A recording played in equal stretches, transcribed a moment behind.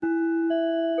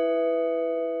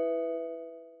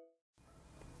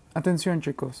Atención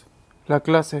chicos, la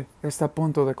clase está a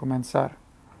punto de comenzar.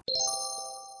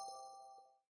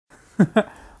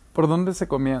 ¿Por dónde se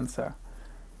comienza?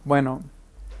 Bueno,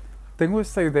 tengo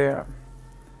esta idea.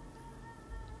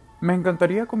 Me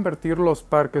encantaría convertir los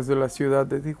parques de la ciudad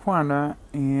de Tijuana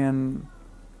en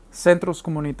centros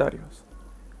comunitarios,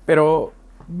 pero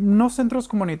no centros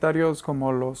comunitarios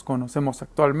como los conocemos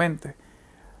actualmente.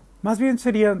 Más bien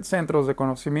serían centros de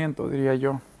conocimiento, diría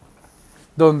yo,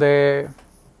 donde,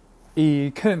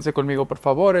 y quédense conmigo por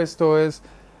favor, esto es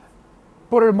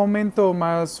por el momento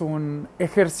más un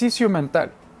ejercicio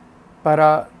mental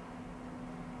para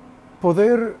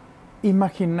poder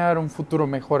imaginar un futuro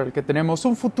mejor el que tenemos,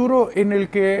 un futuro en el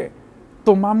que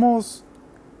tomamos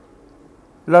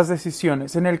las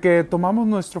decisiones, en el que tomamos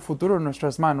nuestro futuro en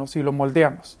nuestras manos y lo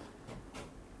moldeamos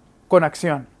con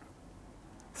acción,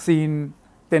 sin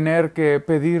tener que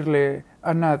pedirle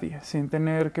a nadie, sin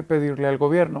tener que pedirle al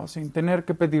gobierno, sin tener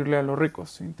que pedirle a los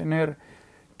ricos, sin tener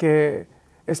que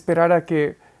esperar a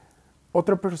que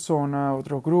otra persona,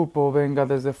 otro grupo venga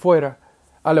desde fuera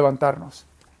a levantarnos.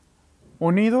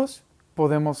 Unidos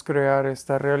podemos crear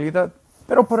esta realidad,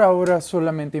 pero por ahora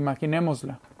solamente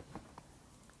imaginémosla.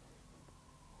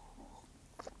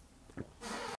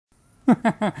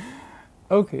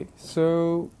 Okay,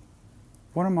 so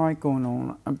what am I going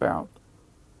on about?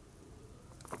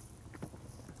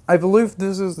 I believe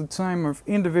this is the time of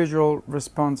individual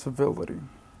responsibility.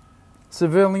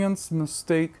 Civilians must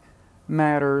take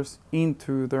matters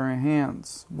into their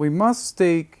hands. We must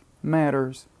take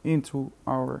matters into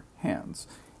our hands.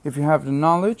 If you have the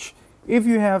knowledge, if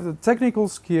you have the technical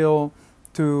skill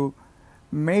to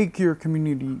make your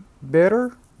community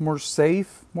better, more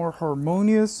safe, more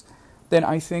harmonious, then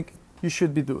I think you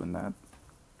should be doing that.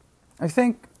 I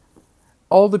think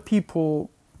all the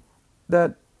people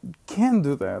that can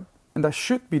do that and that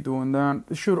should be doing that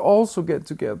should also get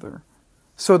together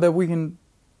so that we can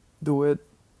do it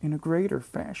in a greater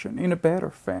fashion, in a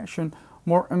better fashion,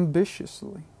 more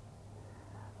ambitiously.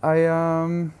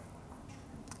 I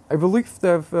believe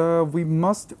that we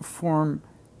must form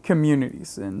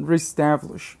communities and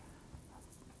reestablish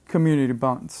community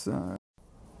bonds.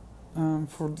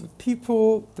 For the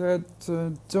people that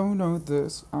don't know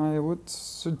this, I would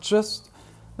suggest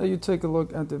that you take a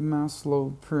look at the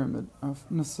Maslow pyramid of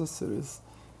necessities.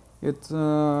 It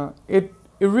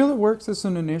really works as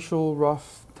an initial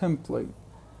rough template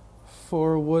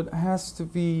for what has to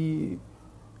be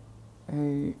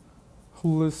a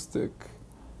holistic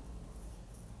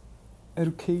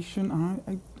education.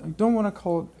 I don't want to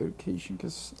call it education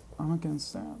because I'm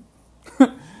against that.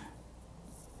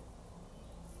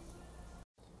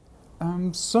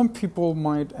 Some people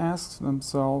might ask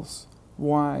themselves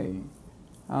why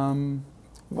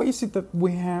is it that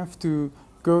we have to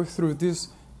go through this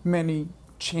many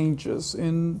changes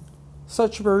in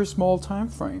such a very small time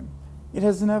frame? It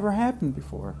has never happened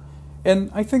before. And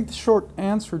I think the short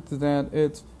answer to that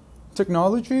is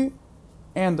technology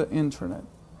and the internet.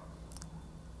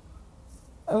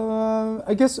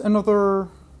 I guess another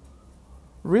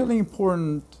really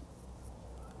important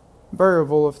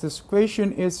variable of this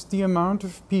equation is the amount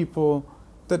of people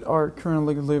that are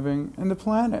currently living in the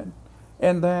planet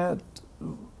and that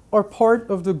are part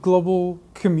of the global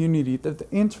community that the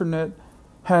internet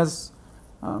has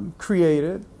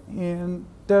created and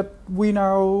that we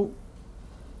now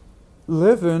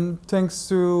live in thanks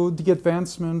to the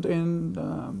advancement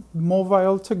in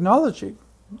mobile technology.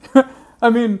 I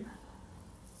mean,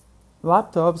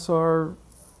 laptops are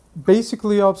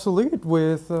basically obsolete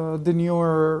with the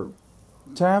newer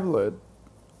tablet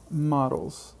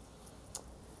models.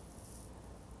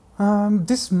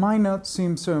 This might not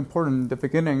seem so important in the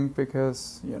beginning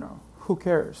because, who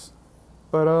cares?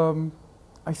 But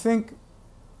I think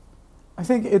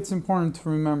it's important to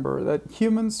remember that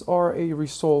humans are a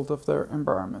result of their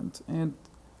environment and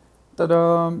that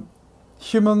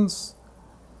humans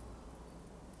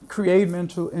create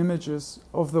mental images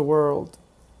of the world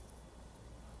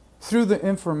through the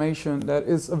information that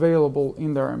is available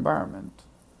in their environment.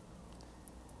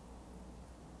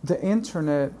 The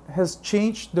internet has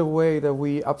changed the way that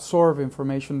we absorb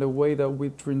information, the way that we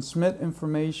transmit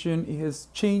information. It has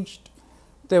changed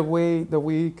the way that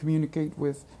we communicate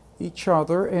with each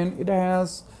other, and it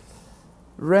has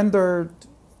rendered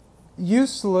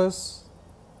useless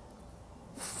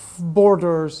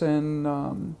borders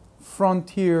and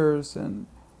frontiers and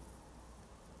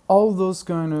all those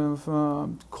kind of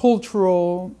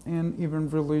cultural and even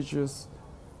religious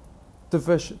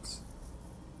divisions.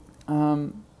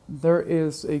 There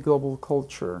is a global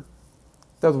culture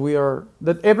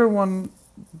that everyone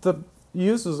that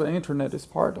uses the internet is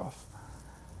part of.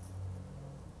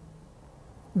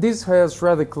 this has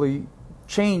radically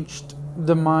changed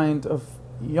the mind of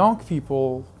young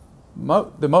people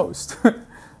the most.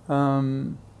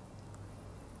 um,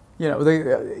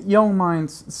 the young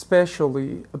minds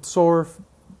especially absorb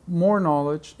more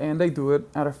knowledge, and they do it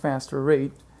at a faster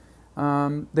rate.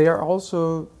 They are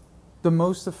also the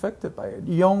most affected by it.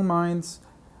 Young minds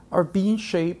are being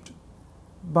shaped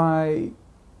by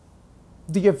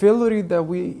the ability that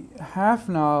we have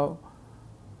now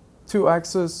to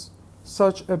access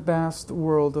such a vast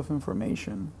world of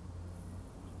information.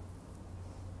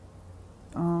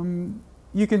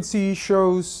 You can see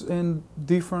shows in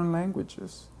different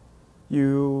languages.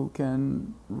 You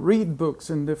can read books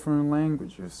in different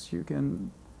languages. You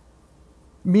can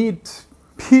meet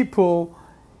people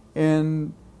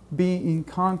and be in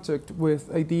contact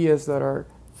with ideas that are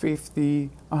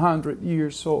 50, 100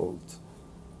 years old.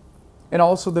 And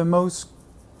also the most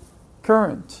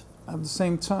current at the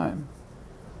same time.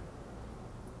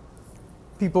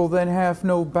 People that have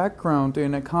no background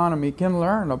in economy can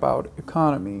learn about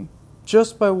economy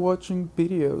just by watching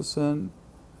videos and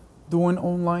doing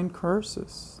online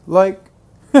courses. Like,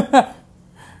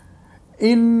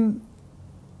 in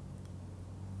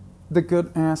the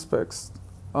good aspects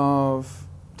of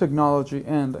technology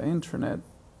and the internet,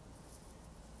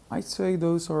 I'd say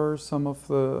those are some of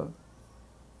the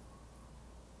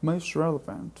most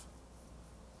relevant.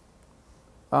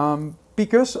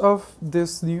 Because of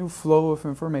this new flow of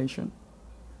information,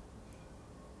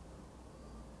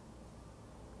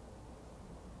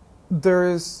 there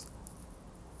is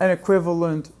an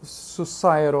equivalent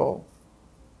societal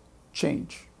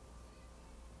change.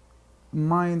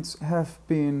 Minds have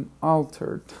been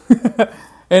altered.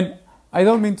 And I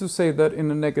don't mean to say that in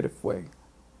a negative way.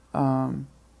 I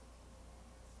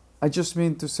just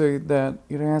mean to say that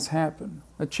it has happened.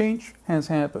 A change has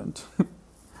happened.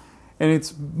 And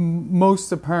it's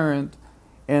most apparent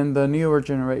in the newer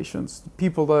generations,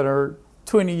 people that are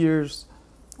 20 years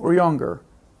or younger,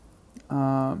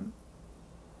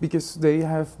 because they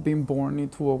have been born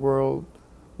into a world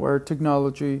where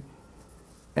technology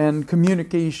and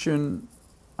communication,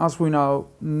 as we now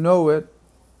know it,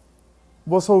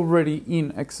 was already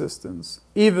in existence,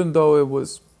 even though it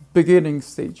was beginning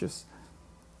stages.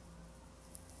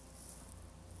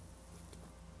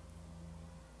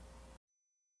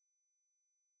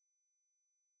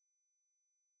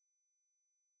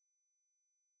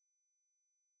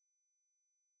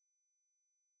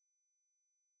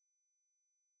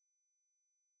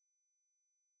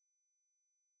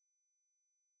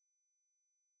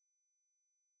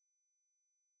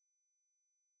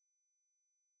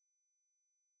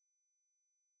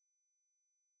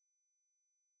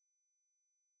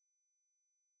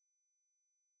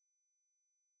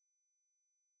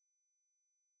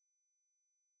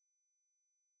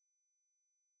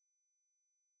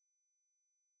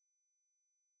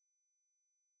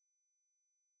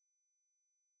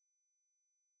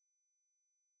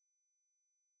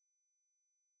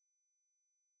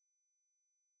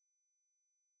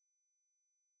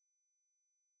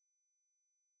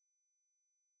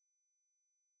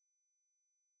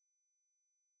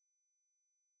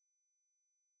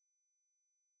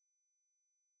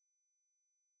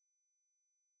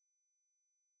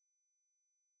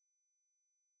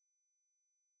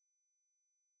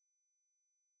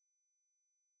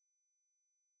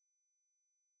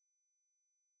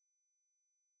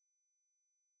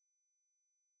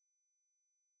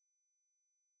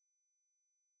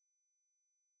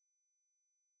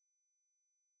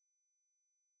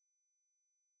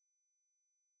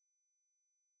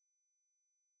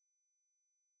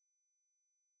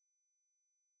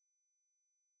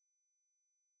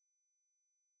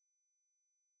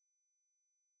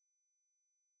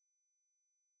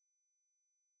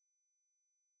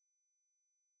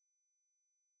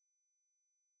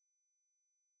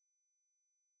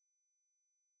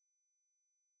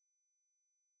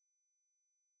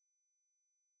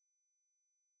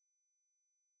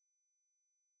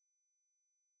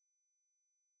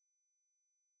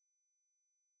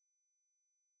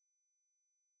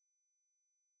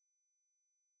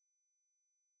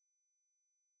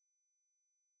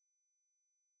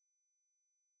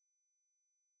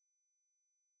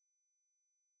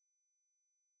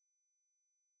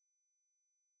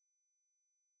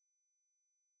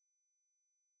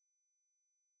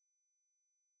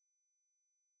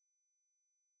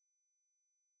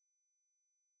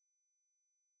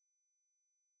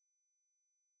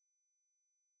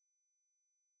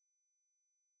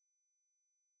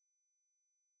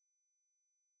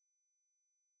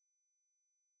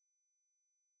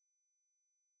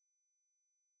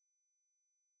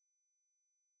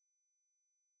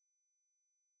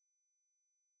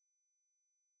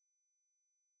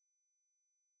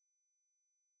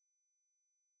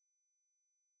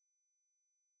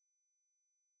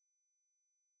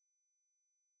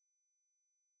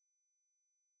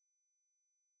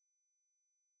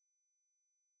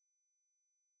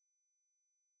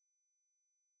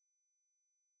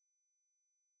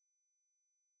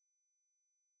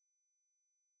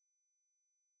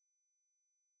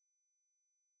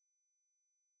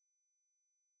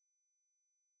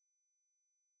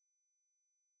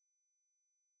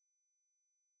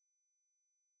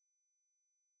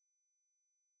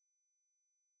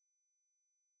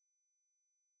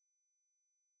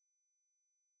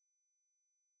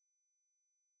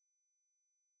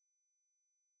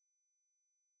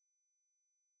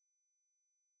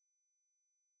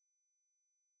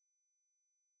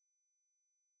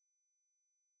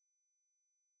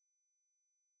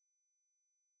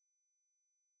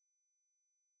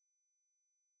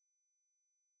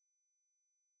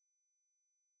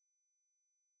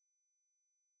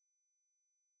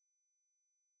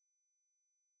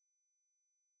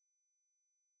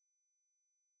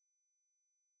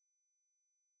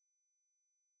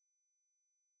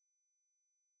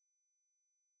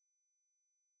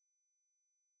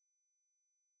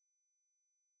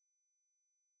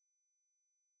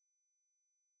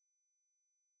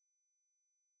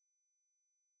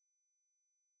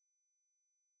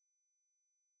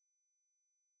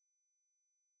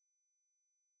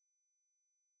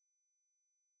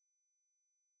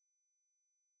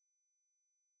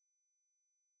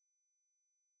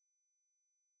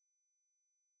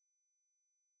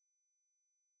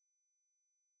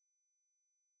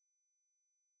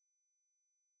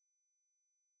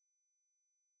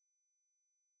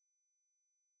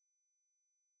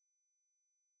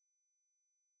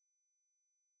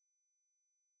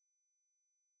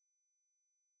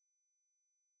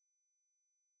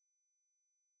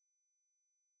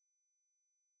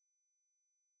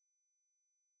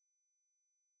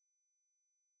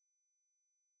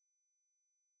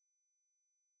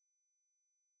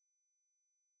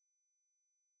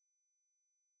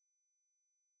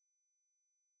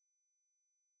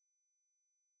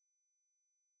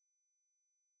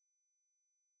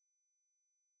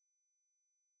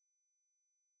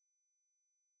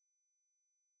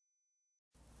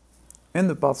 in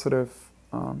the positive,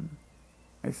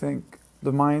 I think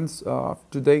the minds of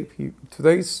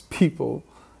today's people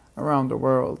around the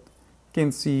world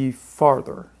can see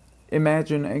farther,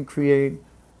 imagine and create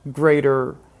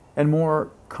greater and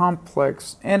more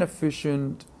complex and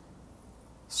efficient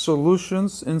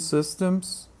solutions and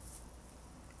systems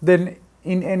than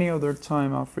in any other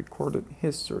time of recorded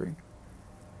history.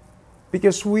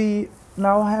 Because we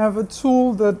now have a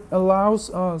tool that allows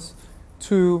us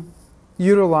to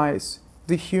utilize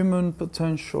the human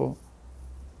potential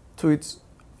to its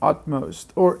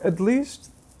utmost, or at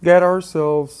least get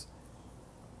ourselves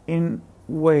in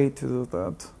way to do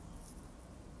that.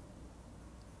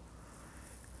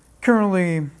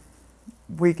 Currently,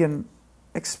 we can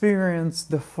experience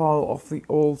the fall of the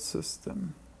old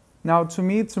system. Now, to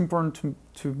me, it's important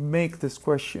to make this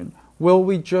question. Will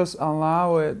we just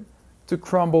allow it to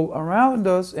crumble around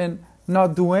us and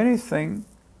not do anything,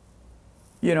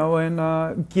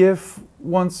 and give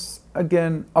once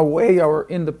again away our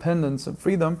independence and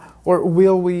freedom? Or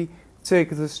will we take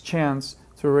this chance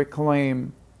to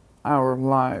reclaim our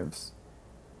lives,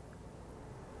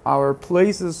 our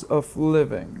places of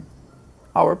living,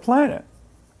 our planet?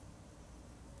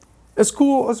 As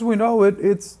cool as we know it,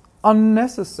 it's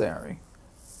unnecessary.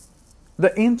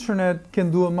 The internet can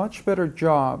do a much better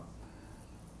job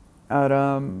at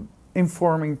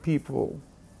informing people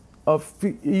of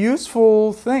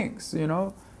useful things,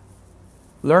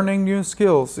 Learning new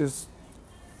skills is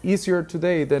easier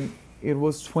today than it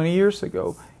was 20 years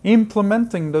ago.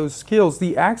 Implementing those skills,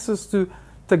 the access to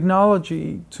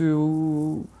technology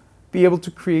to be able to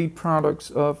create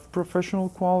products of professional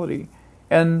quality,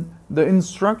 and the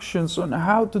instructions on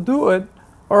how to do it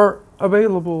are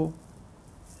available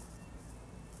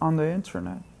on the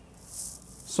internet.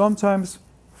 Sometimes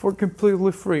for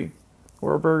completely free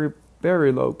or very,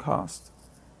 very low cost.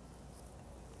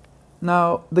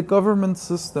 Now, the government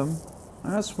system,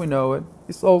 as we know it,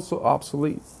 is also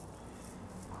obsolete.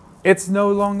 It's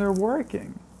no longer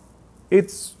working.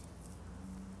 It's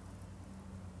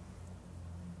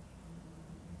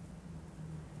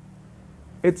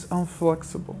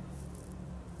inflexible.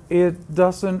 It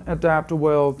doesn't adapt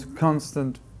well to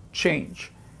constant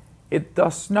change. It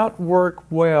does not work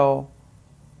well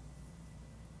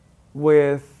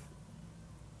with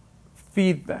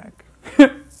feedback.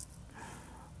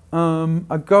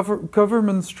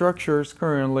 Government structures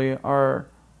currently are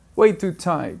way too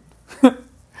tight.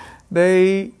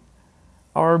 They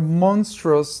are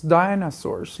monstrous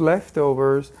dinosaurs,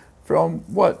 leftovers from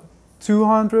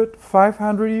 200,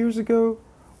 500 years ago?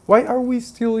 Why are we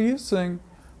still using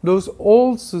those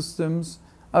old systems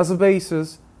as a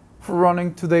basis for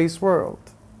running today's world?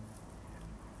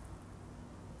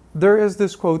 There is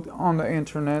this quote on the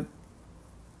internet.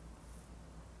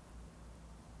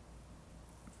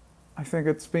 I think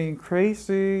it's being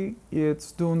crazy.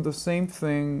 It's doing the same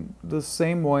thing the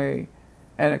same way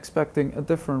and expecting a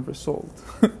different result.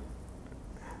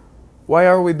 Why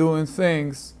are we doing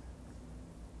things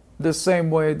the same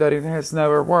way that it has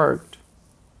never worked?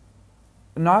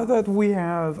 Now that we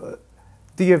have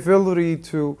the ability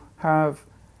to have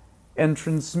and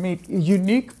transmit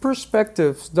unique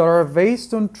perspectives that are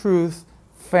based on truth,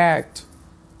 fact,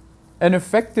 and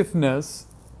effectiveness,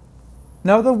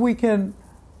 now that we can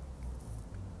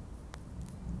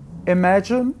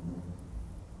imagine,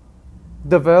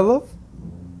 develop,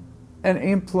 and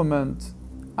implement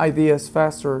ideas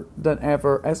faster than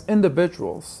ever as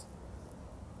individuals,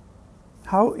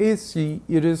 how easy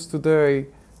it is today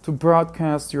to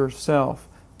broadcast yourself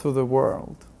to the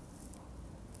world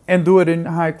and do it in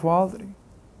high quality.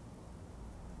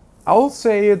 I will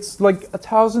say it's like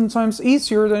 1,000 times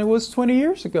easier than it was 20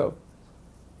 years ago.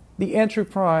 The entry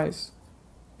price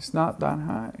is not that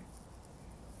high.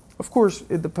 Of course,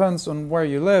 it depends on where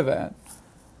you live at.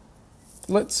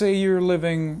 Let's say you're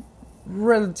living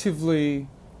relatively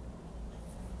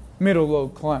middle-low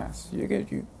class.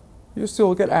 You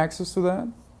still get access to that.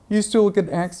 You still get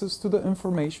access to the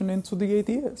information and to the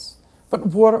ideas. But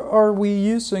what are we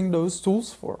using those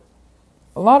tools for?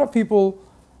 A lot of people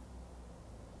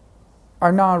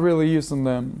are not really using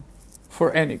them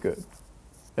for any good.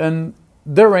 And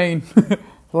therein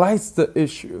lies the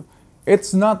issue.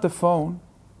 It's not the phone.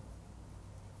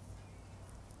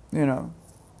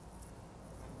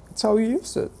 It's how you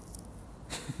use it.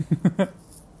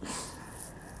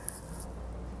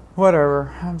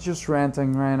 Whatever, I'm just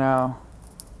ranting right now.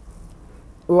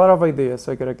 A lot of ideas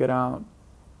I gotta get out.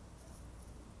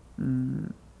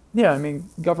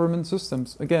 Government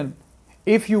systems. Again,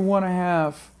 if you want to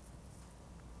have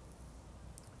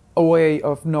a way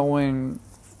of knowing,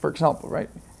 for example, right?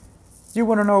 You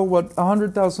want to know what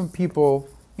 100,000 people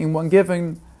in one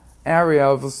given area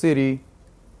of a city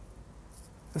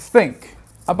think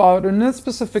about a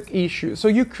specific issue. So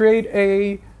you create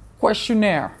a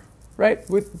questionnaire, right,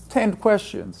 with 10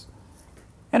 questions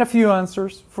and a few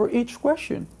answers for each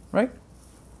question, right?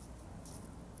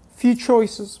 Few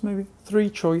choices, maybe 3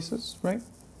 choices, right?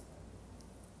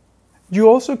 You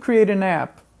also create an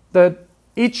app that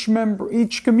each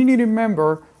community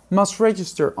member must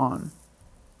register on.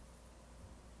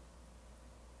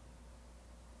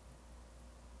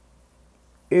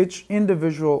 Each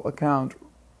individual account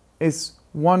is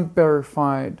one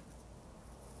verified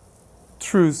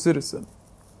true citizen.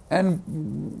 And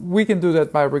we can do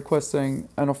that by requesting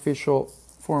an official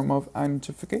form of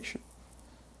identification.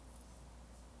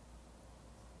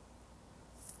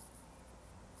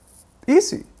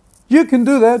 Easy. You can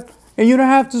do that, and you don't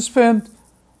have to spend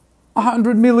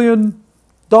 $100 million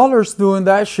doing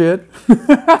that shit.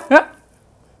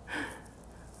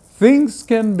 Things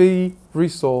can be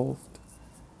resolved.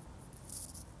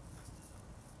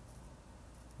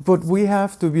 But we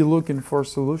have to be looking for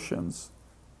solutions.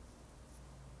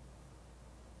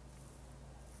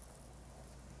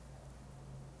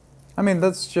 I mean,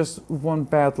 that's just one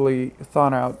badly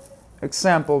thought out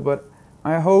example, but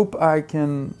I hope I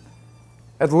can,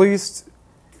 at least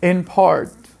in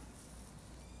part,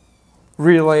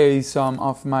 relay some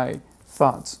of my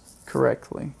thoughts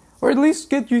correctly. Or at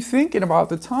least get you thinking about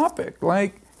the topic.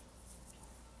 Like,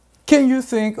 can you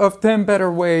think of 10 better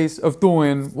ways of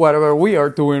doing whatever we are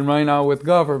doing right now with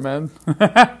government?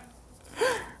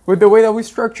 With the way that we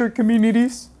structure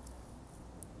communities?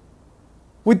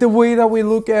 With the way that we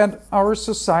look at our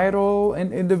societal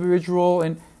and individual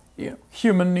and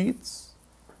human needs?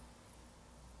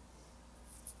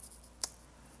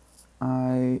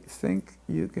 I think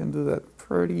you can do that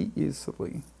pretty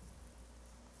easily.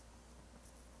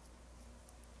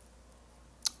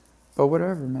 But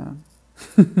whatever, man.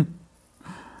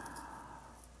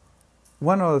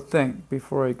 One other thing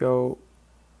before I go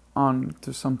on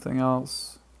to something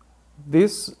else.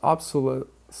 This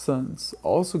obsolescence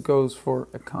also goes for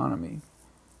economy.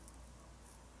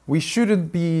 We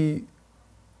shouldn't be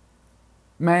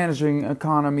managing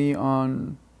economy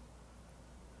on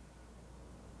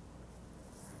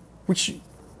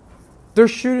there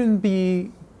shouldn't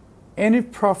be any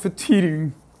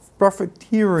profiteering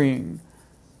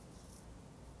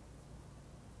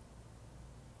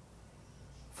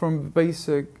from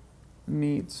basic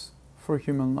needs for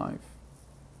human life.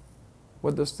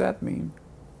 What does that mean?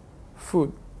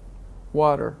 Food,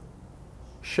 water,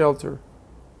 shelter,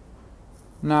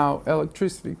 now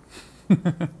electricity,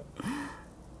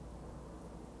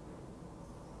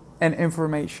 and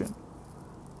information.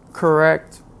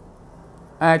 Correct,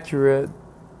 accurate,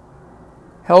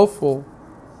 helpful,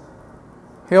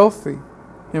 healthy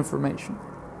information.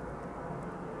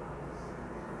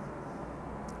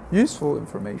 Useful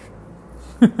information.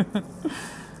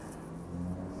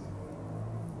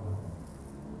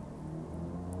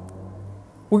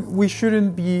 We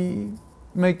shouldn't be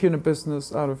making a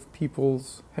business out of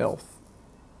people's health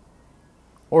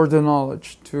or the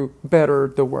knowledge to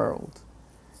better the world.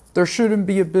 There shouldn't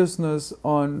be a business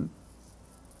on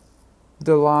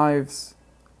the lives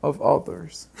of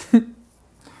others.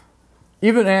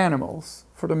 Even animals,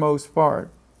 for the most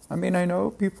part. I mean, I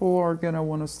know people are going to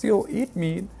want to still eat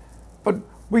meat, but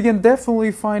we can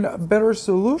definitely find a better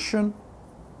solution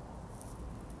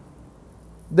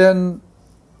than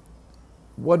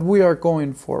what we are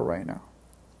going for right now.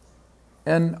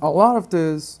 And a lot of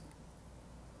this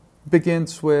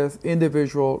begins with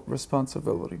individual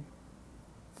responsibility.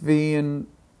 Being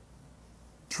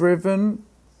driven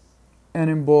and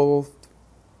involved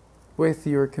with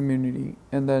your community,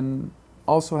 and then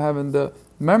also having the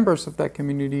members of that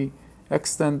community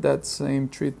extend that same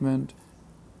treatment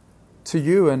to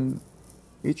you and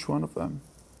each one of them.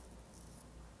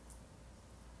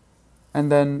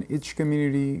 And then each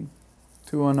community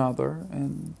to another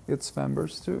and its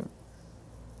members too.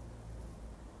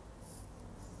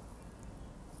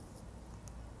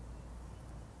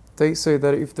 They say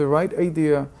that if the right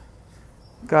idea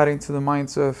got into the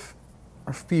minds of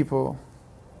people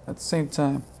at the same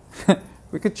time,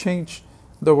 we could change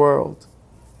the world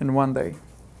in one day.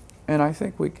 And I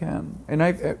think we can. And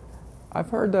I've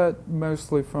heard that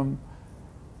mostly from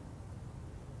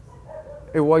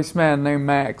a wise man named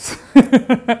Max.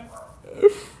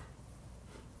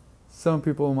 Some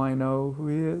people might know who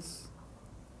he is.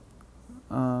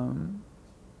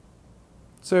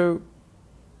 So,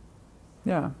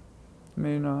 yeah. I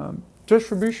mean,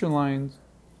 distribution lines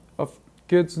of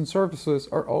goods and services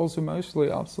are also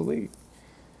mostly obsolete.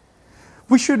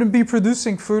 We shouldn't be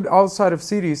producing food outside of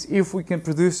cities if we can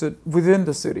produce it within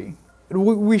the city.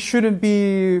 we shouldn't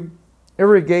be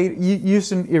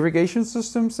using irrigation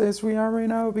systems as we are right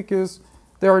now, because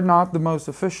they are not the most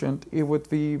efficient. It would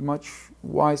be much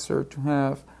wiser to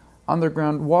have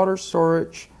underground water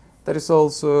storage that is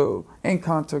also in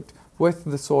contact with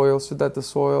the soil, so that the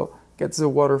soil gets the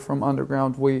water from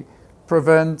underground. We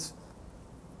prevent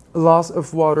loss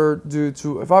of water due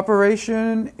to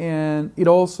evaporation, and it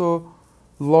also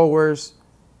lowers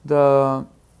the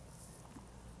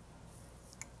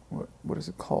what is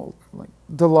it called? Like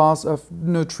the loss of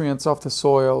nutrients of the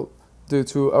soil due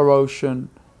to erosion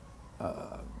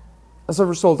as a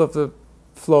result of the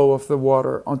flow of the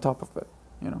water on top of it.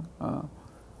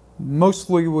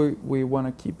 Mostly we want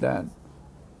to keep that,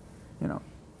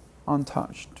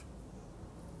 untouched.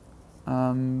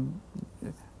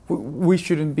 We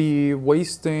shouldn't be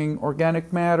wasting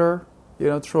organic matter,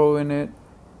 throwing it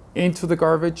into the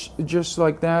garbage just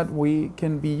like that. We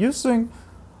can be using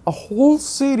a whole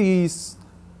city's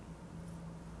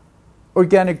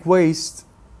organic waste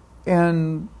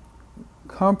and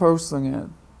composting it,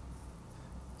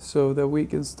 so that we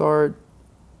can start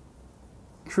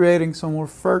creating some more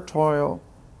fertile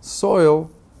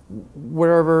soil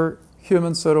wherever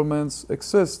human settlements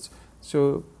exist.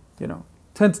 So,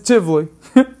 tentatively,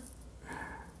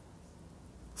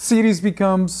 cities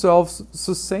become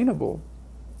self-sustainable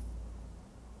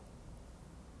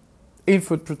in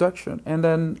food production, and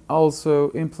then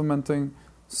also implementing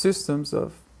systems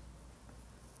of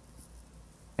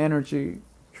energy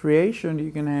creation.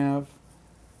 You can have,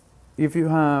 if you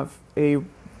have a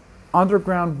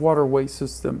underground waterway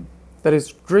system that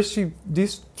is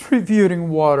distributing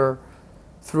water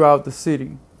throughout the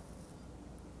city,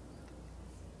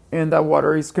 and that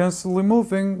water is constantly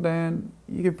moving, then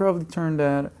you can probably turn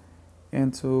that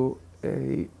into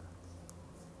a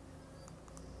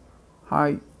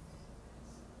high...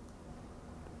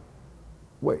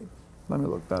 Wait, let me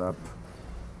look that up.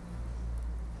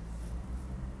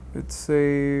 It's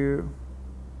a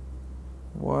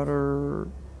water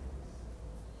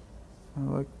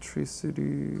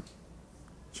electricity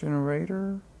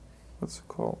generator. What's it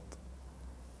called?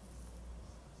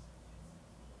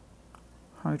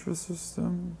 Hydro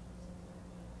system.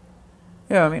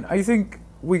 Yeah, I think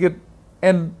we could,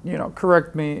 and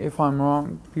correct me if I'm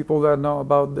wrong, people that know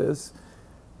about this,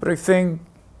 but I think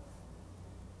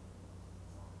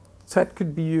that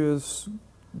could be used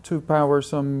to power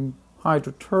some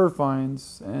hydro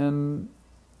turbines and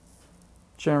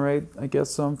generate, I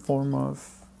guess, some form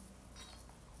of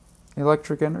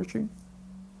electric energy.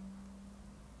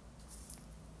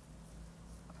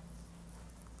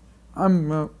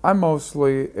 I'm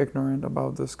mostly ignorant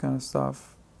about this kind of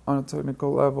stuff on a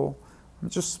technical level. I'm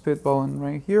just spitballing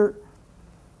right here.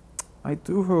 I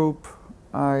do hope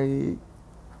I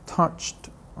touched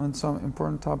on some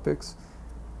important topics.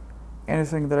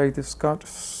 Anything that I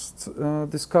discussed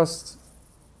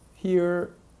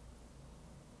here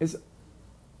is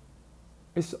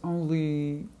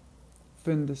only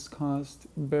been discussed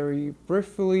very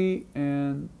briefly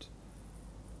and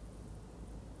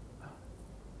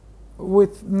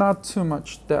with not too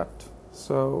much depth.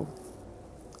 So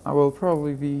I will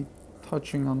probably be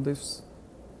touching on this,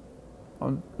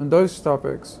 on those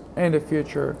topics in the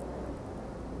future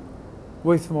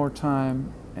with more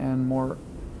time and more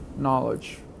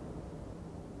knowledge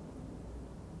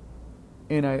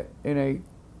in a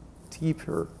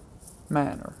deeper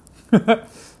manner.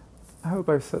 I hope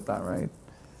I said that right.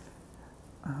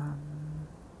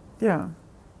 Yeah.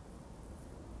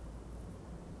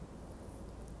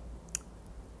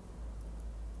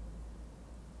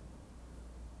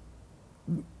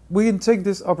 We can take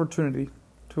this opportunity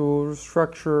to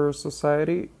structure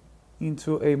society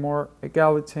into a more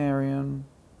egalitarian,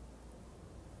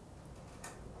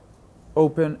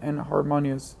 open and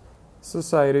harmonious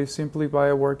society simply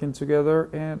by working together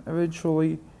and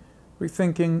eventually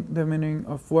rethinking the meaning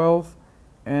of wealth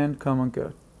and common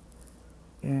good.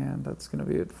 And that's gonna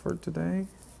be it for today.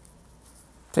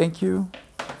 Thank you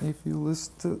if you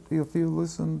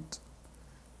listened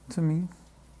to me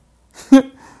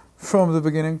from the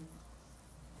beginning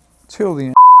till the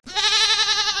end.